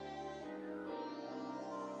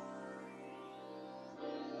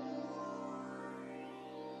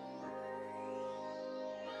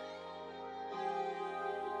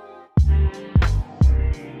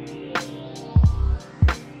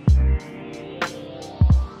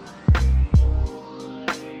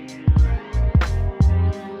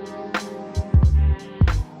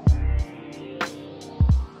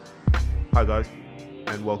Hi guys,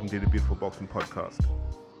 and welcome to the Beautiful Boxing Podcast.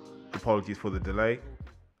 Apologies for the delay.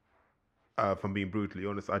 If I'm being brutally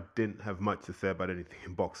honest, I didn't have much to say about anything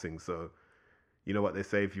in boxing, so you know what they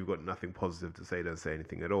say, if you've got nothing positive to say, don't say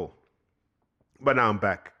anything at all. But now I'm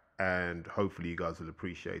back, and hopefully you guys will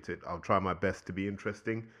appreciate it. I'll try my best to be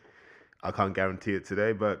interesting. I can't guarantee it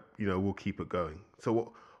today, but we'll keep it going.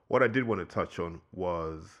 So what I did want to touch on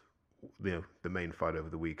was the main fight over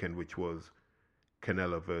the weekend, which was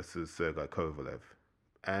Canelo versus Sergey Kovalev.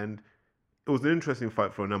 And it was an interesting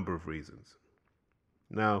fight for a number of reasons.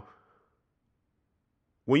 Now,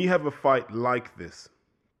 when you have a fight like this,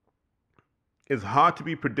 it's hard to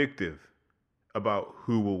be predictive about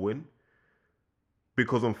who will win,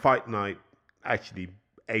 because on fight night, actually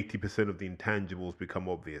 80% of the intangibles become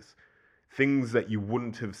obvious. Things that you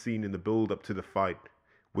wouldn't have seen in the build-up to the fight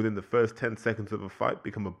within the first 10 seconds of a fight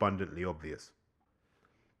become abundantly obvious.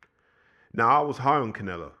 Now, I was high on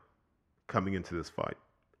Canelo coming into this fight.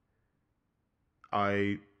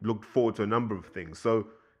 I looked forward to a number of things. So,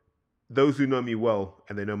 those who know me well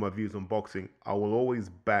and they know my views on boxing, I will always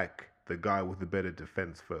back the guy with the better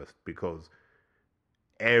defense first, because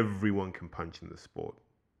everyone can punch in the sport.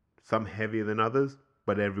 Some heavier than others,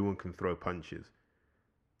 but everyone can throw punches.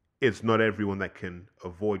 It's not everyone that can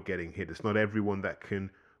avoid getting hit. It's not everyone that can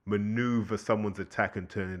maneuver someone's attack and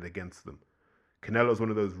turn it against them. Canelo's one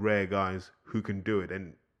of those rare guys who can do it,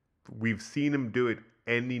 and we've seen him do it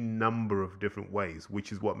any number of different ways,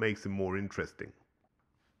 which is what makes him more interesting.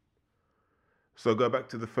 So go back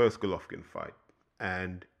to the first Golovkin fight,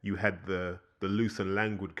 and you had the loose and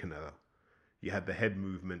languid Canelo. You had the head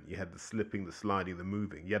movement, you had the slipping, the sliding, the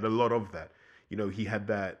moving. You had a lot of that. He had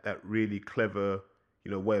that really clever,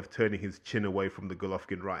 way of turning his chin away from the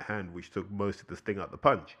Golovkin right hand, which took most of the sting out the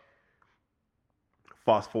punch.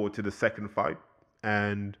 Fast forward to the second fight,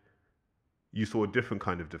 and you saw a different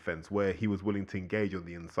kind of defense where he was willing to engage on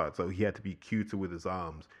the inside. So he had to be cuter with his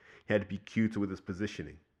arms. He had to be cuter with his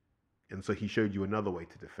positioning. And so he showed you another way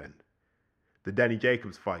to defend. The Danny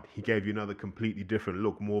Jacobs fight, he gave you another completely different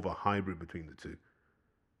look, more of a hybrid between the two.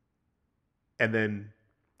 And then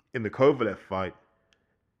in the Kovalev fight,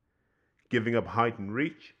 giving up height and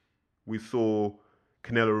reach, we saw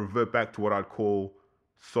Canelo revert back to what I'd call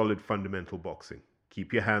solid fundamental boxing.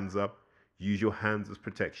 Keep your hands up. Use your hands as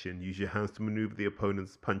protection. Use your hands to maneuver the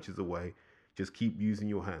opponent's punches away. Just keep using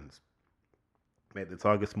your hands. Make the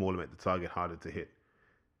target smaller, make the target harder to hit.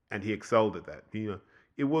 And he excelled at that.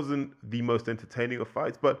 It wasn't the most entertaining of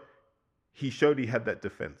fights, but he showed he had that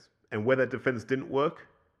defense. And where that defense didn't work,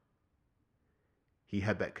 he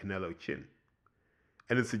had that Canelo chin.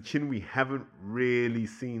 And it's a chin we haven't really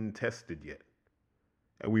seen tested yet.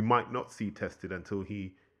 And we might not see tested until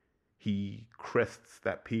he crests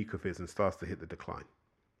that peak of his and starts to hit the decline.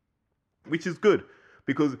 Which is good,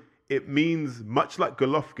 because it means, much like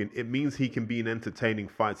Golovkin, it means he can be in entertaining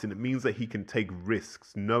fights, and it means that he can take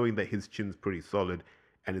risks, knowing that his chin's pretty solid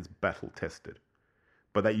and it's battle tested.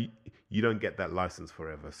 But that you don't get that license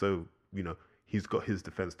forever. So, he's got his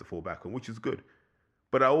defense to fall back on, which is good.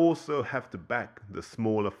 But I also have to back the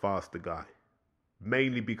smaller, faster guy.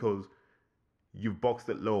 Mainly because you've boxed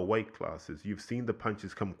at lower weight classes. You've seen the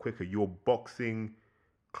punches come quicker. Your boxing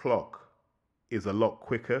clock is a lot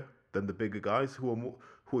quicker than the bigger guys who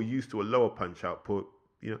are used to a lower punch output,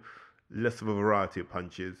 less of a variety of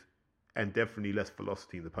punches, and definitely less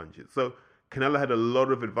velocity in the punches. So Canelo had a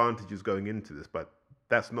lot of advantages going into this, but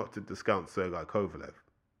that's not to discount Sergey Kovalev.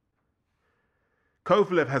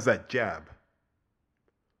 Kovalev has that jab.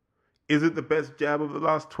 Is it the best jab of the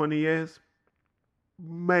last 20 years?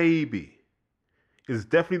 Maybe. It's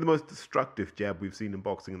definitely the most destructive jab we've seen in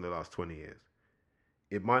boxing in the last 20 years.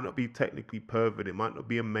 It might not be technically perfect, it might not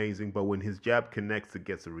be amazing, but when his jab connects, it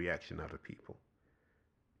gets a reaction out of people.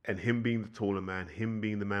 And him being the taller man, him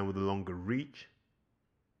being the man with the longer reach,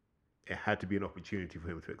 it had to be an opportunity for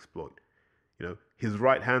him to exploit. His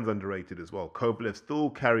right hand's underrated as well. Kovalev still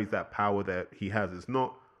carries that power that he has. It's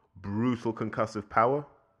not brutal concussive power,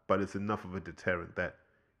 but it's enough of a deterrent that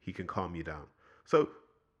he can calm you down. So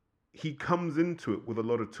he comes into it with a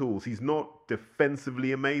lot of tools. He's not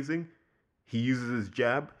defensively amazing. He uses his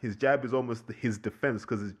jab. His jab is almost his defense,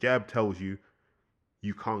 because his jab tells you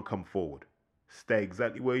can't come forward. Stay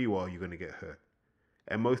exactly where you are, you're going to get hurt.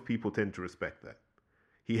 And most people tend to respect that.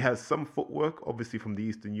 He has some footwork, obviously from the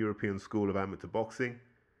Eastern European school of amateur boxing,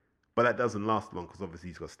 but that doesn't last long because obviously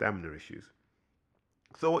he's got stamina issues.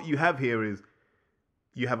 So what you have here is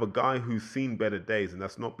you have a guy who's seen better days, and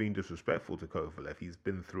that's not being disrespectful to Kovalev. He's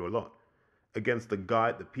been through a lot. Against a guy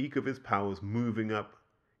at the peak of his powers, moving up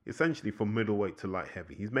essentially from middleweight to light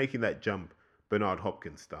heavy. He's making that jump Bernard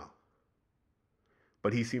Hopkins style.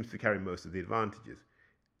 But he seems to carry most of the advantages.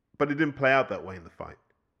 But it didn't play out that way in the fight.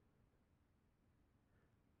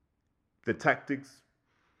 The tactics,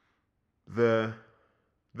 the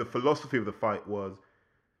philosophy of the fight was,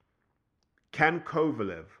 can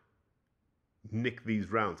Kovalev nick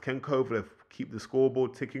these rounds? Can Kovalev keep the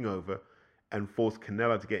scoreboard ticking over and force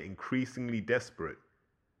Canelo to get increasingly desperate?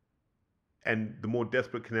 And the more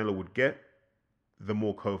desperate Canelo would get, the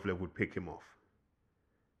more Kovalev would pick him off.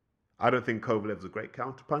 I don't think Kovalev's a great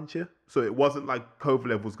counterpuncher, so it wasn't like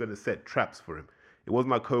Kovalev was going to set traps for him. It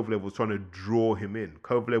wasn't like Kovalev was trying to draw him in.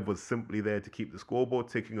 Kovalev was simply there to keep the scoreboard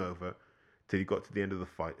ticking over till he got to the end of the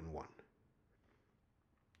fight and won.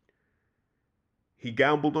 He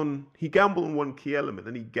gambled on one key element,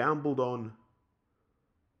 and he gambled on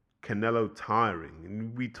Canelo tiring.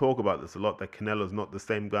 And we talk about this a lot, that Canelo's not the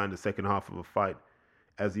same guy in the second half of a fight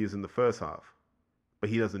as he is in the first half. But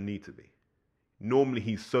he doesn't need to be. Normally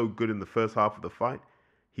he's so good in the first half of the fight,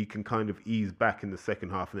 he can kind of ease back in the second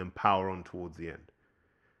half and then power on towards the end.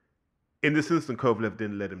 In this instance, Kovalev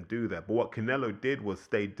didn't let him do that. But what Canelo did was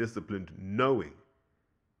stay disciplined, knowing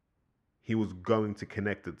he was going to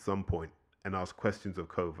connect at some point and ask questions of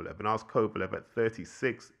Kovalev. And ask Kovalev at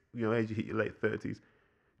 36, as you hit your late 30s,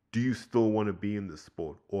 do you still want to be in this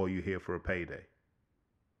sport, or are you here for a payday?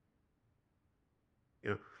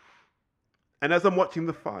 And as I'm watching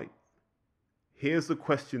the fight, here's the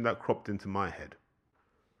question that cropped into my head.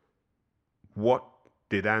 What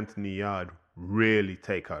did Anthony Yarde really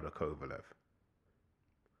take out of Kovalev?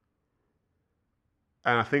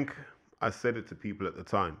 And I think I said it to people at the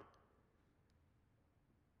time.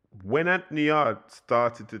 When Anthony Yarde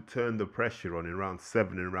started to turn the pressure on in round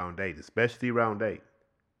 7 and round 8, especially round 8,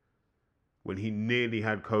 when he nearly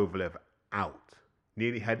had Kovalev out,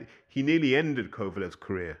 he nearly ended Kovalev's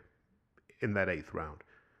career in that 8th round.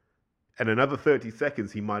 And another 30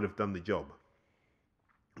 seconds, he might have done the job.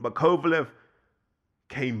 But Kovalev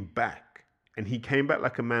came back, and he came back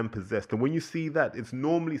like a man possessed. And when you see that, it's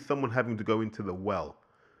normally someone having to go into the well.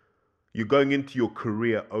 You're going into your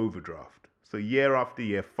career overdraft. So year after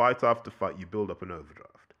year, fight after fight, you build up an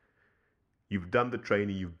overdraft. You've done the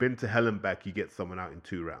training, you've been to hell and back, you get someone out in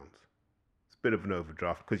 2 rounds. It's a bit of an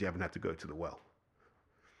overdraft because you haven't had to go to the well.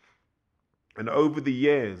 And over the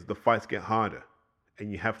years, the fights get harder,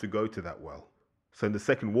 and you have to go to that well. So in the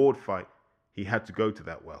second Ward fight, he had to go to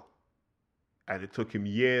that well. And it took him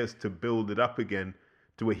years to build it up again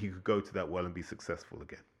to where he could go to that well and be successful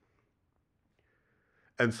again.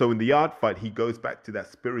 And so in the Yarde fight, he goes back to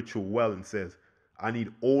that spiritual well and says, I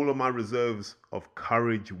need all of my reserves of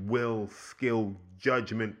courage, will, skill,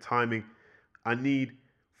 judgment, timing.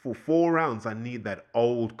 For 4 rounds, I need that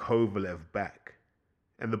old Kovalev back.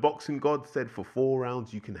 And the boxing god said, for 4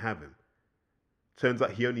 rounds, you can have him. Turns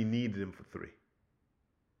out he only needed him for 3.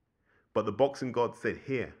 But the boxing god said,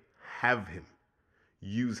 here, have him.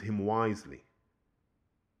 Use him wisely.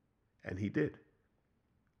 And he did.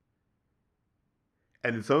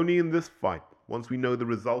 And it's only in this fight, once we know the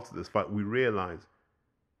results of this fight, we realize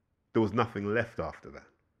there was nothing left after that.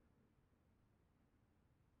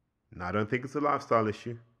 Now, I don't think it's a lifestyle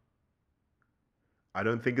issue. I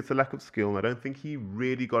don't think it's a lack of skill. I don't think he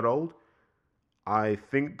really got old. I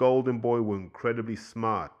think Golden Boy were incredibly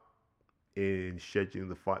smart in scheduling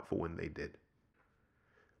the fight for when they did.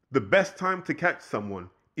 The best time to catch someone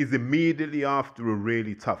is immediately after a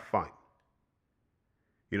really tough fight.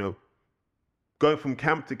 Going from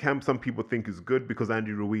camp to camp, some people think is good because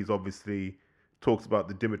Andy Ruiz obviously talks about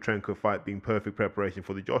the Dimitrenko fight being perfect preparation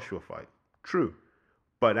for the Joshua fight. True.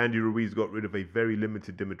 But Andy Ruiz got rid of a very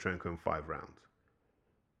limited Dimitrenko in 5 rounds.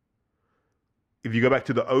 If you go back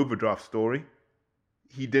to the overdraft story,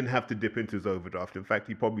 he didn't have to dip into his overdraft. In fact,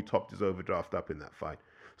 he probably topped his overdraft up in that fight.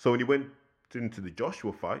 So when he went into the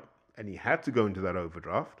Joshua fight and he had to go into that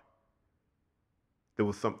overdraft, there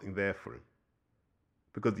was something there for him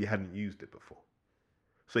because he hadn't used it before.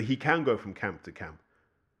 So he can go from camp to camp.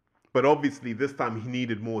 But obviously this time he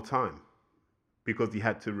needed more time because he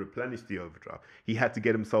had to replenish the overdraft. He had to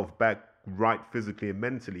get himself back right physically and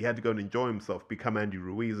mentally. He had to go and enjoy himself, become Andy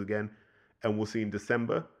Ruiz again. And we'll see in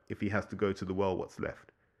December if he has to go to the well what's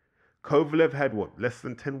left. Kovalev had less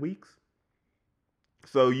than 10 weeks?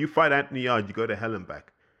 So you fight Anthony Yarde, you go to hell and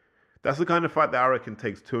back. That's the kind of fight that I reckon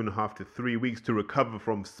takes 2.5 to 3 weeks to recover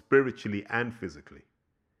from spiritually and physically.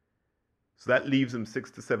 So that leaves him 6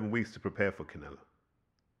 to 7 weeks to prepare for Canelo.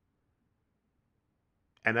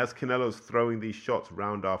 And as Canelo's throwing these shots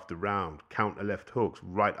round after round, counter left hooks,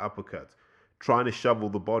 right uppercuts, trying to shovel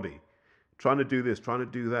the body, trying to do this, trying to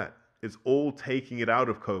do that, it's all taking it out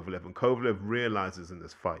of Kovalev. And Kovalev realizes in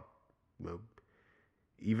this fight, you know,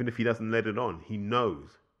 even if he doesn't let it on, he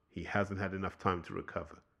knows he hasn't had enough time to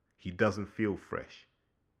recover. He doesn't feel fresh.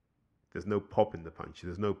 There's no pop in the punch.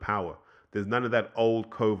 There's no power. There's none of that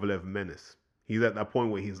old Kovalev menace. He's at that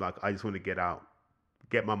point where he's like, I just want to get out,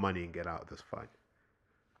 get my money and get out of this fight.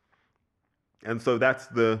 And so that's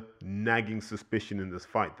the nagging suspicion in this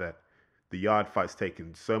fight, that the Yarde fight's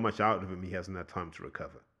taken so much out of him, he hasn't had time to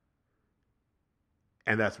recover.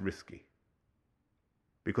 And that's risky.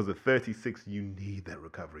 Because at 36, you need that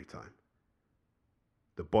recovery time.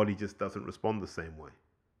 The body just doesn't respond the same way.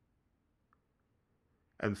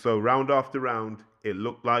 And so round after round, it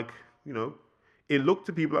looked like, it looked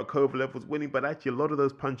to people like Kovalev was winning, but actually a lot of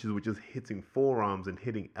those punches were just hitting forearms and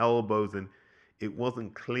hitting elbows, and it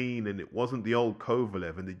wasn't clean, and it wasn't the old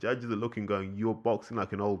Kovalev. And the judges are looking, going, you're boxing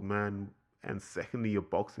like an old man, and secondly, you're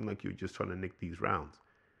boxing like you're just trying to nick these rounds.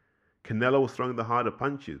 Canelo was throwing the harder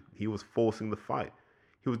punches. He was forcing the fight.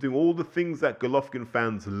 He was doing all the things that Golovkin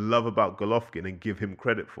fans love about Golovkin and give him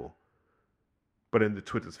credit for. But in the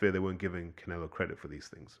Twitter sphere, they weren't giving Canelo credit for these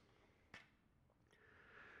things.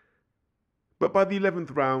 But by the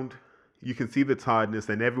 11th round, you can see the tiredness,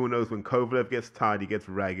 and everyone knows when Kovalev gets tired, he gets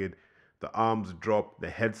ragged. The arms drop, the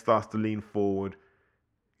head starts to lean forward.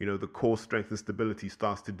 The core strength and stability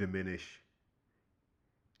starts to diminish.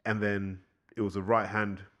 And then it was a right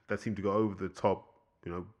hand that seemed to go over the top,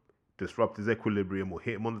 disrupt his equilibrium or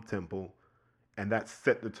hit him on the temple. And that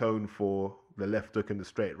set the tone for the left hook and the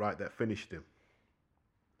straight right that finished him.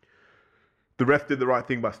 The ref did the right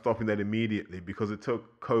thing by stopping that immediately, because it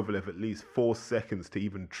took Kovalev at least 4 seconds to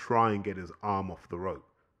even try and get his arm off the rope.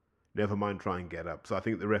 Never mind try and get up. So I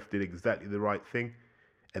think the ref did exactly the right thing.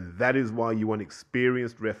 And that is why you want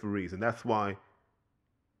experienced referees. And that's why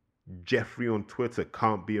Jeffrey on Twitter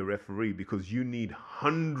can't be a referee, because you need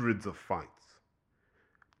hundreds of fights,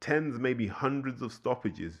 tens, maybe hundreds of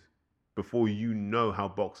stoppages before you know how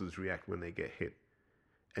boxers react when they get hit.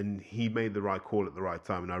 And he made the right call at the right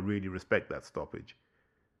time, and I really respect that stoppage.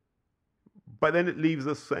 But then it leaves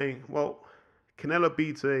us saying, well, Canelo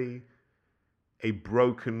beat a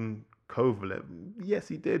broken Kovalev. Yes,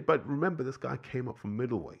 he did. But remember, this guy came up from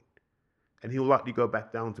middleweight, and he'll likely go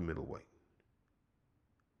back down to middleweight.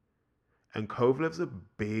 And Kovalev's a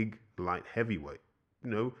big light heavyweight.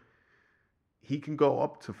 He can go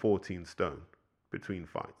up to 14 stone between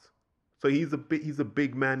fights. So he's a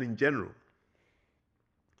big man in general.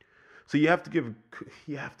 So you have to give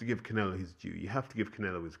Canelo his due. You have to give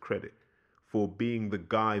Canelo his credit for being the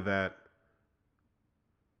guy that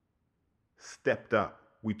stepped up.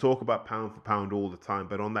 We talk about pound for pound all the time,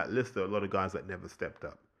 but on that list there are a lot of guys that never stepped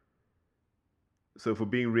up. So for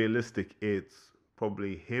being realistic, it's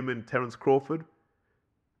probably him and Terence Crawford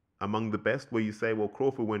among the best, where you say, well,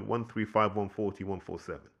 Crawford went 135, 140,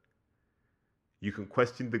 147. You can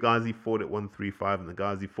question the guys he fought at 135 and the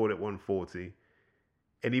guys he fought at 140.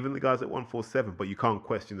 And even the guys at 147, but you can't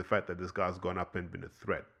question the fact that this guy's gone up and been a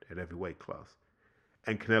threat at every weight class.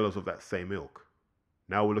 And Canelo's of that same ilk.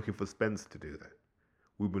 Now we're looking for Spence to do that.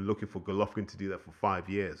 We've been looking for Golovkin to do that for 5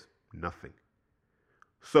 years. Nothing.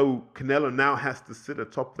 So Canelo now has to sit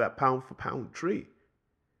atop that pound for pound tree,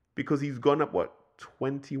 because he's gone up,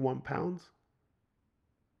 21 pounds?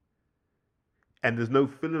 And there's no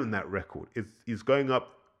filler in that record. He's going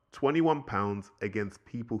up 21 pounds against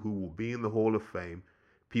people who will be in the Hall of Fame,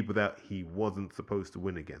 people that he wasn't supposed to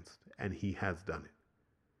win against, and he has done it.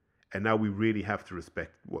 And now we really have to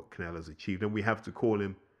respect what Canelo's achieved, and we have to call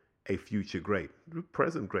him a future great,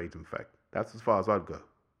 present great, in fact. That's as far as I'd go.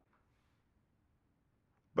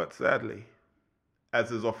 But sadly,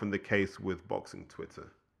 as is often the case with boxing Twitter,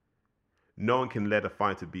 no one can let a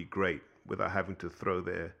fighter be great without having to throw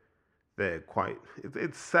their quite.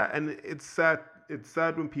 It's sad, and it's sad. It's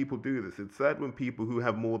sad when people do this. It's sad when people who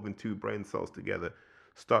have more than 2 brain cells together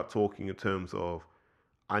start talking in terms of,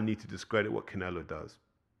 I need to discredit what Canelo does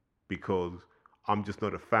because I'm just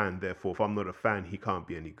not a fan. Therefore, if I'm not a fan, he can't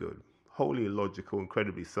be any good. Wholly illogical,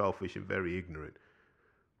 incredibly selfish, and very ignorant.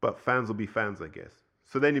 But fans will be fans, I guess.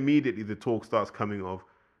 So then immediately the talk starts coming of,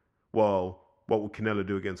 well, what would Canelo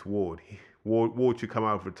do against Ward? Ward should come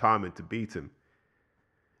out of retirement to beat him.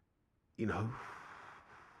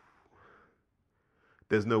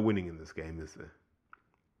 There's no winning in this game, is there?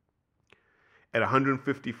 At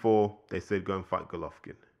 154, they said, go and fight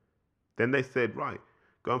Golovkin. Then they said, right,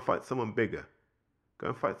 go and fight someone bigger. Go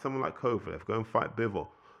and fight someone like Kovalev. Go and fight Bivol.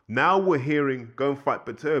 Now we're hearing, go and fight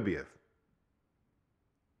Beterbiev.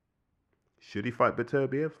 Should he fight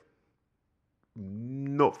Beterbiev?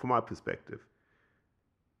 Not from my perspective.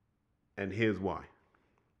 And here's why.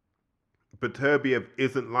 Beterbiev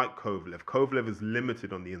isn't like Kovalev. Kovalev is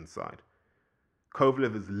limited on the inside.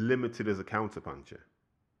 Kovalev is limited as a counterpuncher.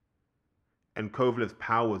 And Kovalev's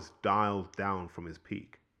power's dialed down from his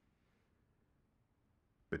peak.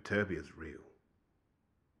 Beterbiev's real.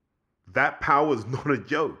 That power's not a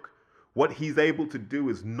joke. What he's able to do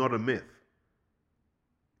is not a myth.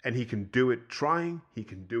 And he can do it trying, he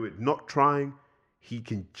can do it not trying. He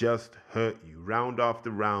can just hurt you round after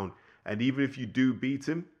round. And even if you do beat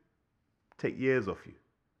him, take years off you.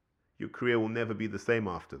 Your career will never be the same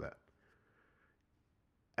after that.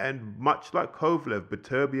 And much like Kovalev,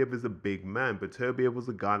 Beterbiev is a big man. Beterbiev was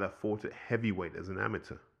a guy that fought at heavyweight as an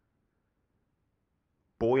amateur.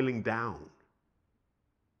 Boiling down.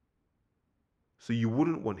 So you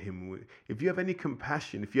wouldn't want him. If you have any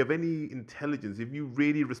compassion, if you have any intelligence, if you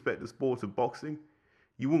really respect the sport of boxing,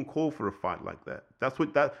 you wouldn't call for a fight like that. That's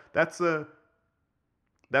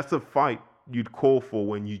a fight you'd call for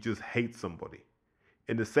when you just hate somebody.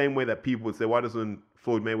 In the same way that people would say, why doesn't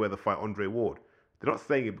Floyd Mayweather fight Andre Ward? They're not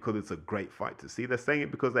saying it because it's a great fight to see. They're saying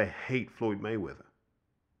it because they hate Floyd Mayweather.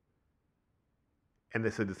 And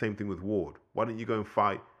they said the same thing with Ward. Why don't you go and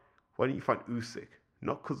fight? Why don't you fight Usyk?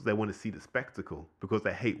 Not because they want to see the spectacle, because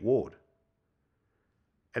they hate Ward.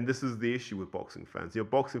 And this is the issue with boxing fans.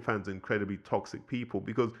 Boxing fans are incredibly toxic people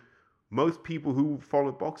because most people who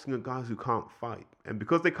follow boxing are guys who can't fight. And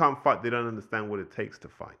because they can't fight, they don't understand what it takes to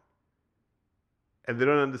fight. And they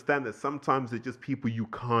don't understand that sometimes they're just people you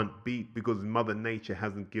can't beat because Mother Nature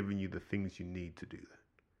hasn't given you the things you need to do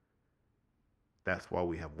that. That's why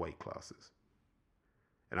we have weight classes.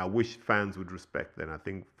 And I wish fans would respect that. And I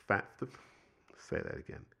think say that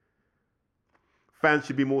again. Fans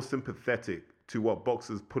should be more sympathetic to what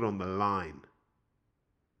boxers put on the line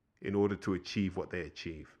in order to achieve what they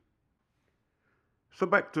achieve. So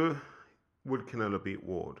back to, would Canelo beat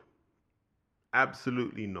Ward?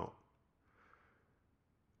 Absolutely not.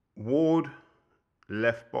 Ward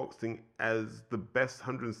left boxing as the best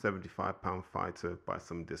 175-pound fighter by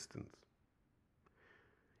some distance.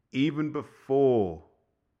 Even before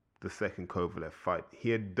the second Kovalev fight,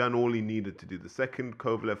 he had done all he needed to do. The second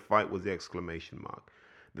Kovalev fight was the exclamation mark.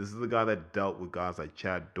 This is the guy that dealt with guys like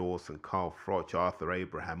Chad Dawson, Carl Froch, Arthur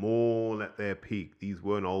Abraham, all at their peak. These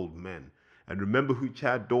weren't old men. And remember who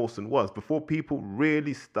Chad Dawson was. Before people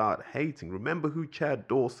really start hating, remember who Chad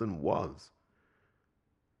Dawson was.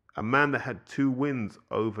 A man that had 2 wins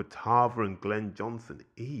over Tarver and Glenn Johnson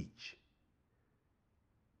each.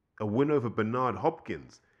 A win over Bernard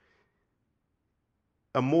Hopkins.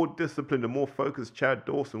 A more disciplined, a more focused Chad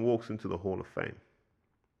Dawson walks into the Hall of Fame.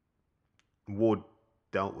 Ward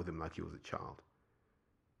dealt with him like he was a child.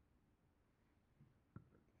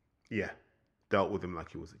 Yeah, dealt with him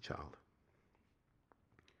like he was a child.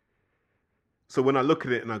 So when I look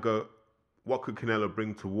at it and I go, what could Canelo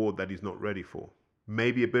bring to Ward that he's not ready for?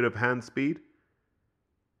 Maybe a bit of hand speed,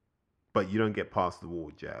 but you don't get past the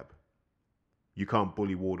Ward jab. You can't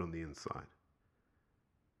bully Ward on the inside.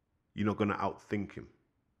 You're not going to outthink him.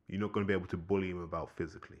 You're not going to be able to bully him about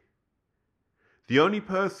physically. The only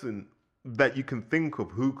person that you can think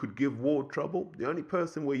of who could give Ward trouble, the only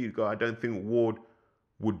person where you'd go, I don't think Ward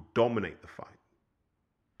would dominate the fight,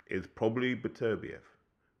 is probably Beterbiev.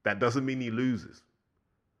 That doesn't mean he loses.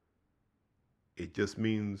 It just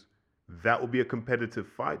means that will be a competitive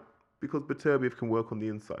fight because Beterbiev can work on the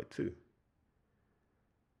inside too.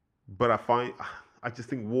 But I just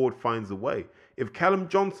think Ward finds a way. If Callum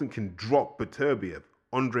Johnson can drop Beterbiev,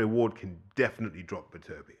 Andre Ward can definitely drop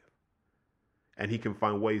Beterbiev. And he can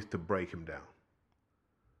find ways to break him down.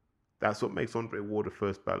 That's what makes Andre Ward a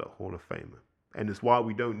first ballot Hall of Famer. And it's why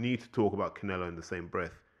we don't need to talk about Canelo in the same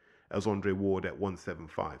breath as Andre Ward at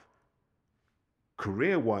 175.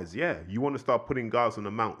 Career-wise, yeah, you want to start putting guys on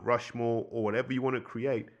a Mount Rushmore or whatever you want to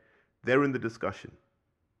create, they're in the discussion.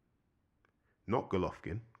 Not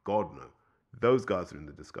Golovkin, God no. Those guys are in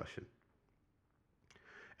the discussion.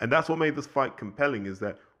 And that's what made this fight compelling, is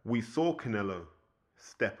that we saw Canelo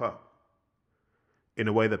step up in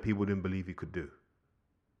a way that people didn't believe he could do.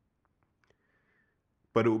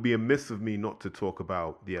 But it would be amiss of me not to talk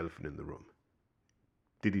about the elephant in the room.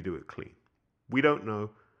 Did he do it clean? We don't know,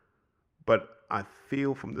 but I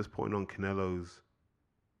feel from this point on Canelo's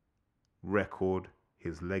record,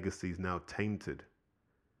 his legacy is now tainted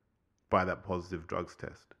by that positive drugs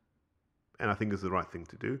test. And I think it's the right thing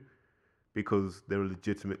to do because there are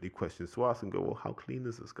legitimately questions to ask and go, well, how clean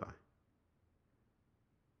is this guy?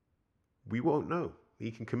 We won't know.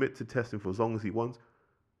 He can commit to testing for as long as he wants.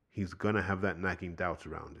 He's going to have that nagging doubt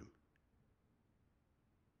around him.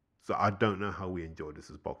 So I don't know how we enjoy this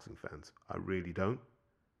as boxing fans. I really don't.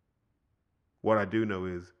 What I do know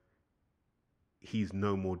is he's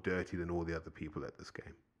no more dirty than all the other people at this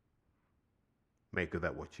game. Make of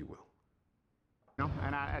that what you will.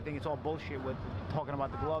 And I think it's all bullshit with talking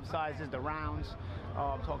about the glove sizes, the rounds,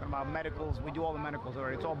 talking about medicals. We do all the medicals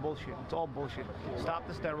already. It's all bullshit. It's all bullshit. Stop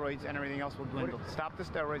the steroids and everything else will dwindle. Stop the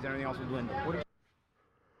steroids and everything else will dwindle.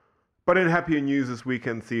 But in happier news this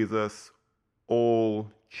weekend sees us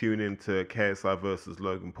all tune into KSI versus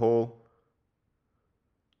Logan Paul.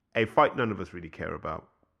 A fight none of us really care about.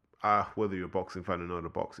 Whether you're a boxing fan or not a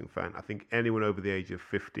boxing fan, I think anyone over the age of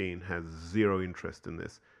 15 has zero interest in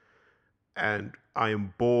this. And I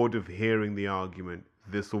am bored of hearing the argument,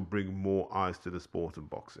 this will bring more eyes to the sport of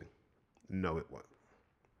boxing. No, it won't.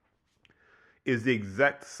 It's the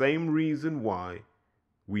exact same reason why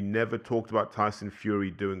we never talked about Tyson Fury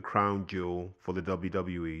doing Crown Jewel for the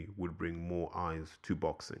WWE would bring more eyes to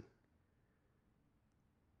boxing.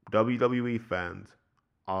 WWE fans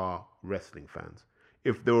are wrestling fans.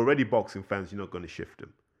 If they're already boxing fans, you're not going to shift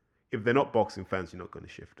them. If they're not boxing fans, you're not going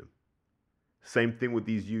to shift them. Same thing with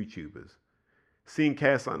these YouTubers. Seeing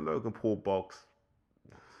KSI and Logan Paul box,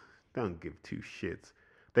 don't give two shits.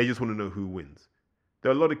 They just want to know who wins.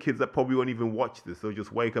 There are a lot of kids that probably won't even watch this. They'll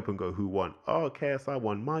just wake up and go, who won? Oh, KSI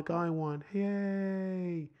won. My guy won.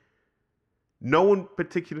 Yay. No one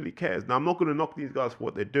particularly cares. Now, I'm not going to knock these guys for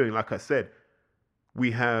what they're doing. Like I said, we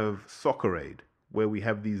have Soccerade, where we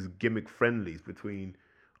have these gimmick friendlies between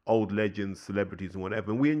old legends, celebrities, and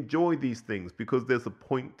whatever. And we enjoy these things because there's a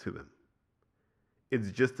point to them.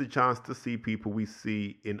 It's just a chance to see people we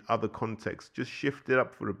see in other contexts. Just shift it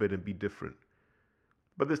up for a bit and be different.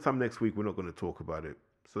 But this time next week, we're not going to talk about it.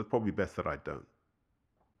 So it's probably best that I don't.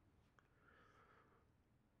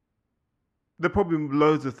 There are probably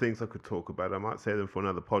loads of things I could talk about. I might say them for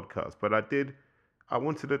another podcast. But I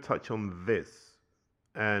wanted to touch on this.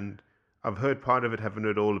 And I've heard part of it, haven't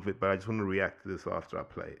heard all of it. But I just want to react to this after I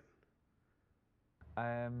play it.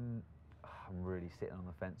 I'm really sitting on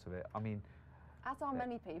the fence with it. I mean, as are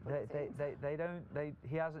many people.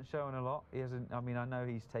 He hasn't shown a lot. He hasn't. I mean, I know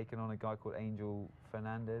he's taken on a guy called Angel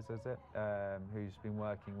Fernandez, is it? Who's been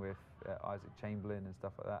working with Isaac Chamberlain and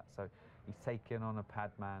stuff like that. So he's taken on a pad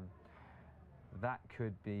man. That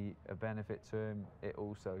could be a benefit to him. It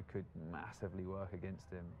also could massively work against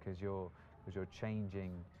him because you're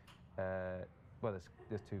changing. Well,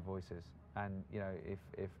 there's two voices, and you know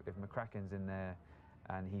if McCracken's in there,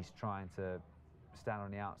 and he's trying to stand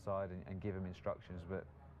on the outside and give him instructions, but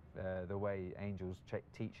the way Angel's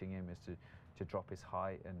teaching him is to drop his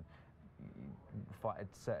height and fight a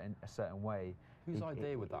certain way. Whose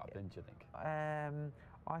idea would that have been, do you think?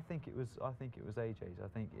 I think it was AJ's. I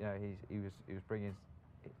think he was bringing,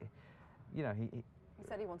 he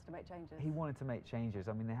said he wants to make changes. He wanted to make changes.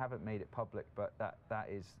 I mean, they haven't made it public, but that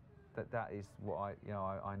is what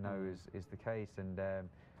I know is the case, and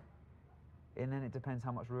then it depends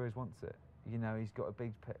how much Ruiz wants it. He's got a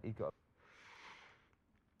big.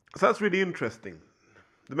 So that's really interesting.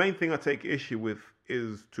 The main thing I take issue with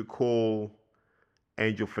is to call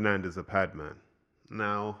Angel Fernandez a pad man.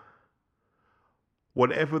 Now,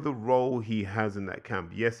 whatever the role he has in that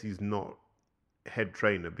camp, yes, he's not head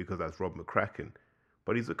trainer because that's Rob McCracken,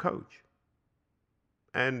 but he's a coach.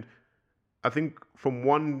 And I think from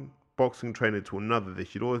one boxing trainer to another, there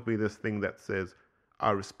should always be this thing that says, I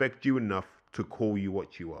respect you enough to call you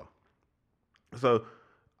what you are. So,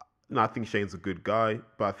 no, I think Shane's a good guy,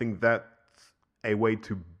 but I think that's a way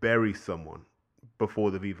to bury someone before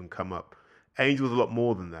they've even come up. Angel's a lot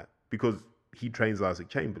more than that because he trains Isaac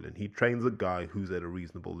Chamberlain. He trains a guy who's at a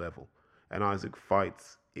reasonable level. And Isaac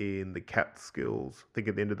fights in the Catskills, I think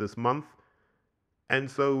at the end of this month. And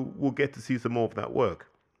so we'll get to see some more of that work.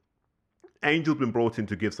 Angel's been brought in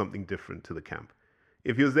to give something different to the camp.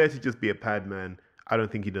 If he was there to just be a pad man, I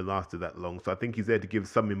don't think he'd have lasted that long. So I think he's there to give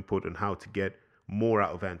some input on how to get more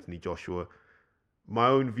out of Anthony Joshua. My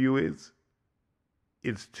own view is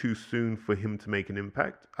it's too soon for him to make an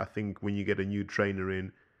impact. I think when you get a new trainer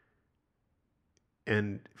in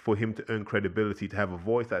and for him to earn credibility, to have a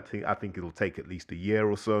voice, I think it'll take at least a year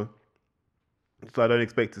or so. So I don't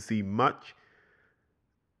expect to see much.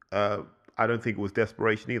 I don't think it was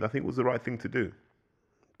desperation either. I think it was the right thing to do.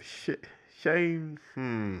 Shane,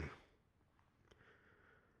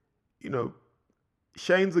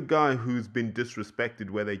 Shane's a guy who's been disrespected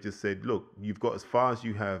where they just said, look, you've got as far as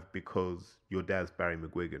you have because your dad's Barry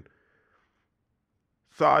McGuigan.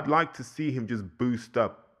 So I'd like to see him just boost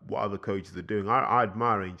up what other coaches are doing. I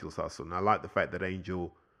admire Angel's hustle, and I like the fact that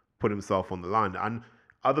Angel put himself on the line. And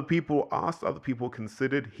other people asked, other people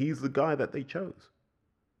considered, he's the guy that they chose.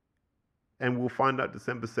 And we'll find out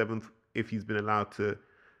December 7th if he's been allowed to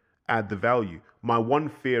add the value. My one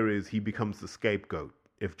fear is he becomes the scapegoat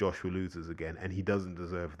if Joshua loses again, and he doesn't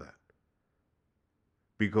deserve that.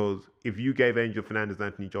 Because if you gave Angel Fernandez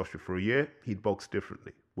Anthony Joshua for a year, he'd box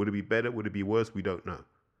differently. Would it be better? Would it be worse? We don't know.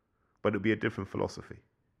 But it'd be a different philosophy.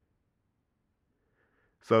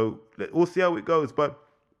 So we'll see how it goes. But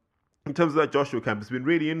in terms of that Joshua camp, it's been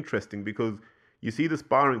really interesting because you see the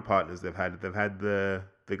sparring partners they've had. They've had the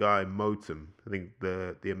guy Motum, I think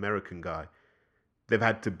the American guy. They've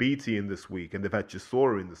had Tabiti in this week, and they've had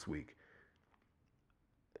Chisora in this week.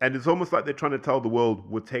 And it's almost like they're trying to tell the world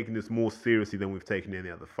we're taking this more seriously than we've taken any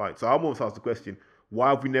other fight. So I almost asked the question, why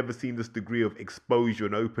have we never seen this degree of exposure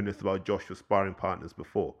and openness about Joshua's sparring partners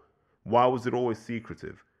before? Why was it always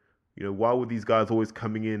secretive? You know, why were these guys always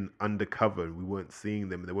coming in undercover and we weren't seeing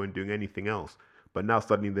them and they weren't doing anything else? But now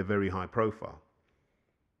suddenly they're very high profile.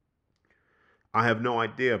 I have no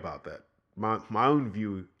idea about that. My own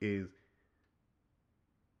view is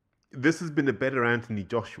this has been a better Anthony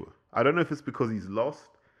Joshua. I don't know if it's because he's lost,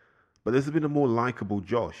 but this has been a more likable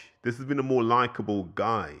Josh. This has been a more likable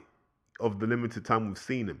guy of the limited time we've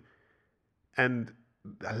seen him. And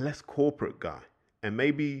a less corporate guy. And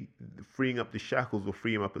maybe freeing up the shackles will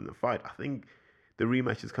free him up in the fight. I think the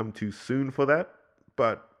rematch has come too soon for that.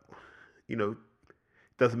 But, you know,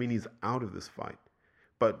 doesn't mean he's out of this fight.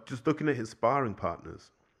 But just looking at his sparring partners,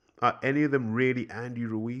 are any of them really Andy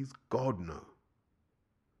Ruiz? God, no.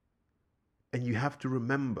 And you have to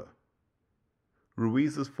remember,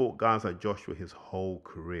 Ruiz has fought guys like Joshua his whole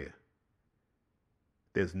career.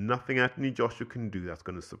 There's nothing Anthony Joshua can do that's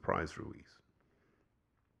going to surprise Ruiz.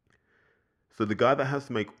 So the guy that has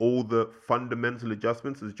to make all the fundamental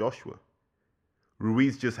adjustments is Joshua.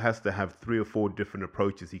 Ruiz just has to have 3 or 4 different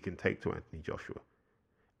approaches he can take to Anthony Joshua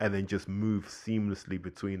and then just move seamlessly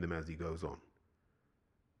between them as he goes on.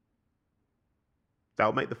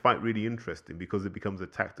 That'll make the fight really interesting because it becomes a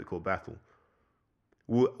tactical battle.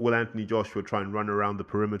 Will Anthony Joshua try and run around the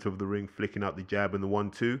perimeter of the ring, flicking out the jab and the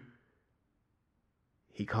 1-2?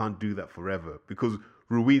 He can't do that forever because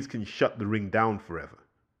Ruiz can shut the ring down forever.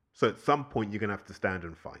 So at some point, you're going to have to stand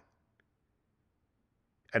and fight.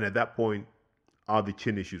 And at that point, are the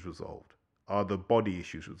chin issues resolved? Are the body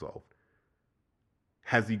issues resolved?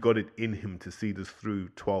 Has he got it in him to see this through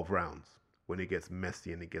 12 rounds when it gets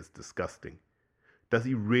messy and it gets disgusting? Does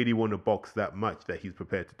he really want to box that much that he's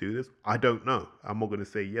prepared to do this? I don't know. I'm not going to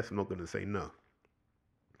say yes. I'm not going to say no.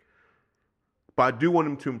 But I do want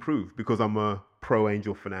him to improve because I'm a pro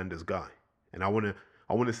Angel Fernandez guy. And I want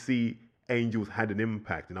to see Angel's had an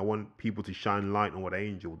impact. And I want people to shine light on what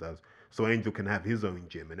Angel does. So Angel can have his own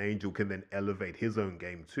gym. And Angel can then elevate his own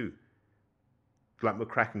game too. Like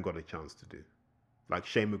McCracken got a chance to do. Like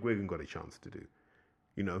Shane McGuigan got a chance to do.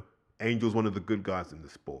 You know, Angel's one of the good guys in the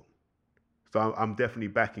sport. So I'm definitely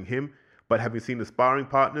backing him. But having seen the sparring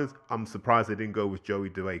partners, I'm surprised they didn't go with Joey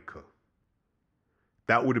Dueiko.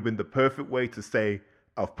 That would have been the perfect way to say,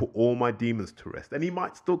 I've put all my demons to rest. And he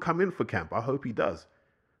might still come in for camp. I hope he does.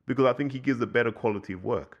 Because I think he gives a better quality of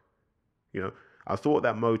work. You know, I saw what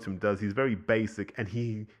that Motum does. He's very basic and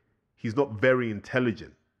he's not very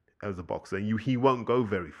intelligent as a boxer. And he won't go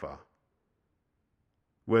very far.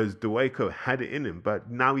 Whereas Dueiko had it in him,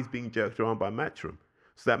 but now he's being jerked around by Matchroom.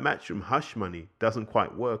 So that Matchroom hush money doesn't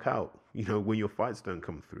quite work out, you know, when your fights don't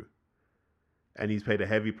come through. And he's paid a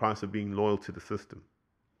heavy price of being loyal to the system.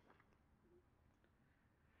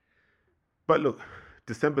 But look,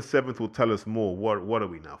 December 7th will tell us more. What are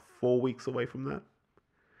we now? 4 weeks away from that?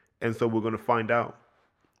 And so we're going to find out,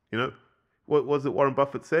 you know, what was it Warren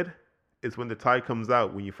Buffett said? It's when the tide comes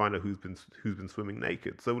out when you find out who's been swimming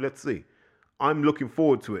naked. So let's see. I'm looking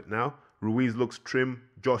forward to it now. Ruiz looks trim.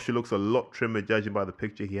 Joshua looks a lot trimmer, judging by the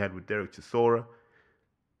picture he had with Derek Chisora.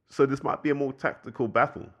 So this might be a more tactical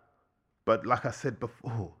battle. But like I said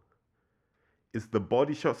before, it's the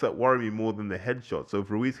body shots that worry me more than the head shots. So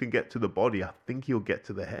if Ruiz can get to the body, I think he'll get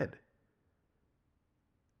to the head.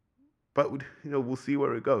 But, you know, we'll see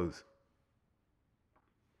where it goes.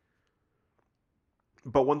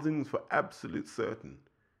 But one thing's for absolute certain.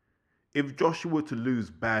 If Joshua were to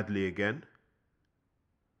lose badly again,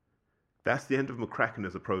 that's the end of McCracken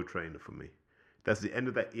as a pro trainer for me. That's the end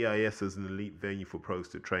of that EIS as an elite venue for pros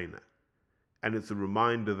to train at. And it's a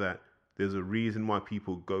reminder that there's a reason why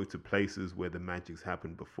people go to places where the magic's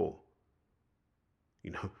happened before.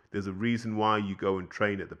 You know, there's a reason why you go and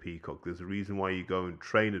train at the Peacock. There's a reason why you go and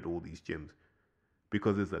train at all these gyms.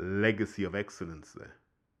 Because there's a legacy of excellence there.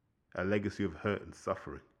 A legacy of hurt and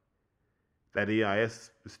suffering. That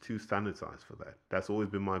EIS is too sanitized for that. That's always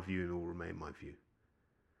been my view and will remain my view.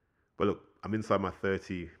 But look, I'm inside my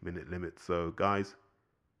 30-minute limit. So, guys,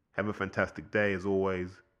 Have a fantastic day as always.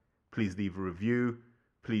 Please leave a review.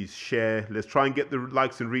 Please share. Let's try and get the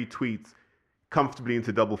likes and retweets comfortably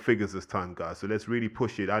into double figures this time, guys. So let's really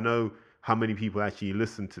push it. I know how many people actually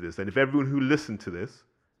listen to this. And if everyone who listened to this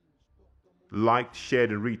liked,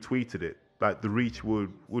 shared, and retweeted it, like, the reach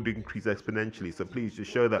would increase exponentially. So please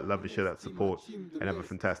just show that love and show that support, and have a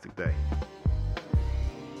fantastic day.